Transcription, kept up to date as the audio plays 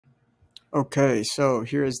Okay, so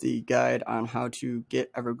here is the guide on how to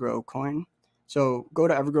get Evergrow Coin. So go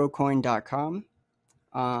to evergrowcoin.com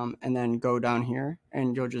and then go down here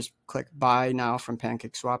and you'll just click buy now from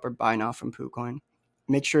PancakeSwap or buy now from PooCoin.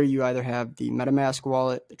 Make sure you either have the MetaMask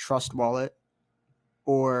wallet, the Trust wallet,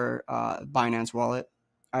 or Binance wallet,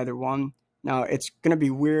 either one. Now it's going to be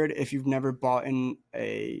weird if you've never bought in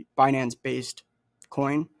a Binance-based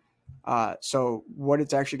coin. So what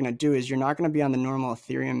it's actually going to do is you're not going to be on the normal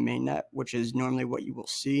Ethereum mainnet, which is normally what you will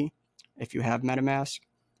see if you have MetaMask.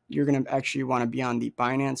 You're going to actually want to be on the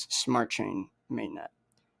Binance Smart Chain Mainnet.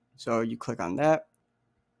 So you click on that.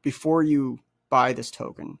 Before you buy this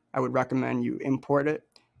token, I would recommend you import it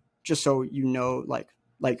just so you know,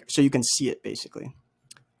 so you can see it basically.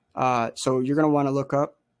 So you're going to want to look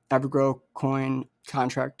up Evergrow Coin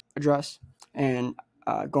contract address and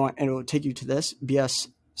go on, and it will take you to this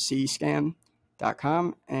bscscam.com,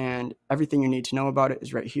 and everything you need to know about it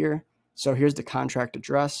is right here. So here's the contract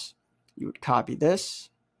address. You would copy this,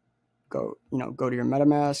 go to your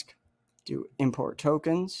MetaMask, do import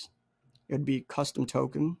tokens. It would be custom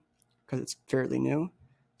token because it's fairly new.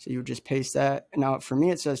 So you would just paste that. And now for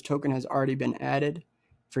me, it says token has already been added.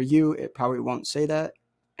 For you, it probably won't say that.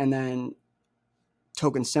 And then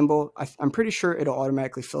token symbol, I'm pretty sure it'll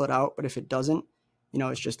automatically fill it out, but if it doesn't,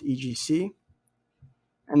 it's just EGC.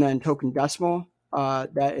 And then token decimal,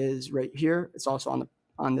 that is right here. It's also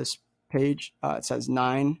on this page. It says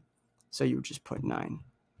 9, so you would just put 9,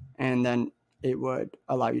 and then it would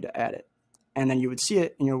allow you to add it, and then you would see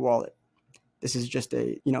it in your wallet. This is just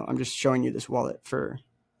I'm just showing you this wallet for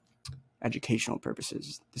educational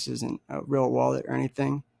purposes. This isn't a real wallet or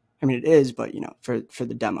anything. I mean, it is, but for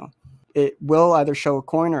the demo, it will either show a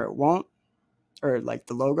coin or it won't, or like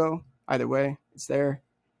the logo. Either way, it's there.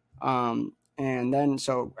 And then,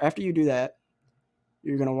 so after you do that,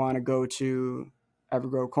 you're going to want to go to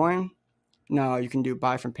Evergrow Coin. Now you can do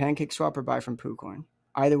buy from PancakeSwap or buy from PooCoin.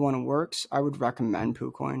 Either one works. I would recommend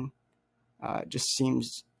PooCoin. It just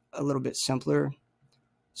seems a little bit simpler.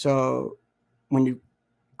 So when you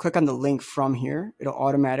click on the link from here, it'll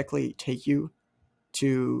automatically take you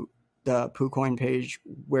to the PooCoin page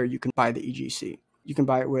where you can buy the EGC. You can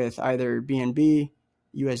buy it with either BNB,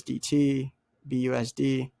 USDT,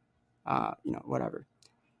 BUSD, whatever.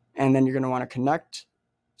 And then you're going to want to connect.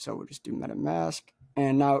 So we'll just do MetaMask.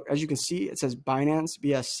 And now, as you can see, it says Binance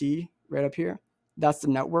BSC right up here. That's the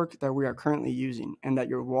network that we are currently using and that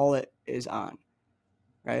your wallet is on,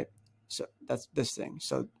 right? So that's this thing.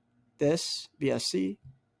 So this BSC,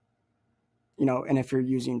 and if you're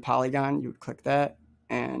using Polygon, you would click that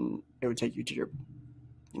and it would take you to your,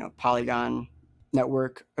 Polygon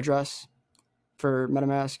network address for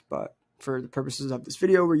MetaMask. But for the purposes of this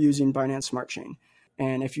video, we're using Binance Smart Chain.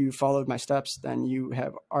 And if you followed my steps, then you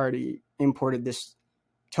have already imported this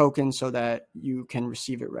token so that you can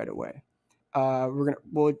receive it right away.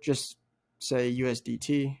 We'll just say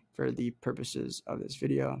USDT for the purposes of this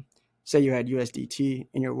video. Say you had USDT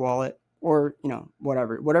in your wallet, or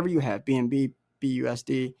whatever you have, BNB,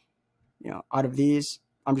 BUSD. Out of these,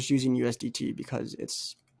 I'm just using USDT because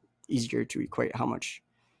it's easier to equate how much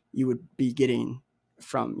you would be getting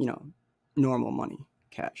from normal money,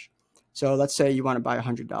 cash. So let's say you want to buy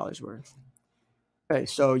 $100 worth. Okay,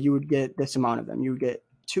 so you would get this amount of them. You would get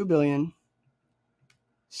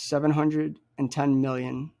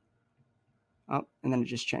 2,710,000,000. Oh, and then it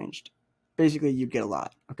just changed. Basically, you'd get a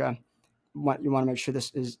lot. Okay, you want to make sure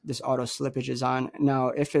this auto slippage is on. Now,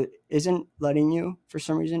 if it isn't letting you for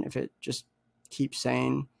some reason, if it just keeps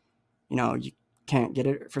saying, you can't get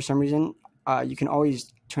it for some reason, you can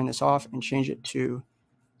always turn this off and change it to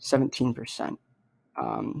 17%.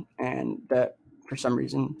 And that for some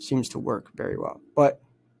reason seems to work very well. But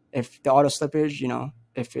if the auto slippage,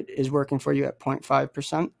 if it is working for you at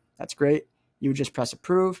 0.5%, that's great. You would just press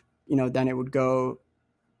approve, then it would go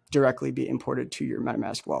directly be imported to your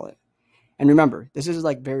MetaMask wallet. And remember, this is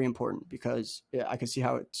very important because I can see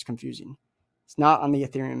how it's confusing. It's not on the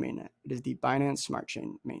Ethereum mainnet. It is the Binance Smart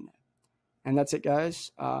Chain mainnet. And that's it,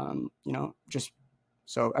 guys. Just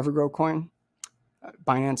so Evergrow Coin,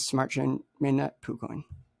 Binance Smart Chain Mainnet, PooCoin.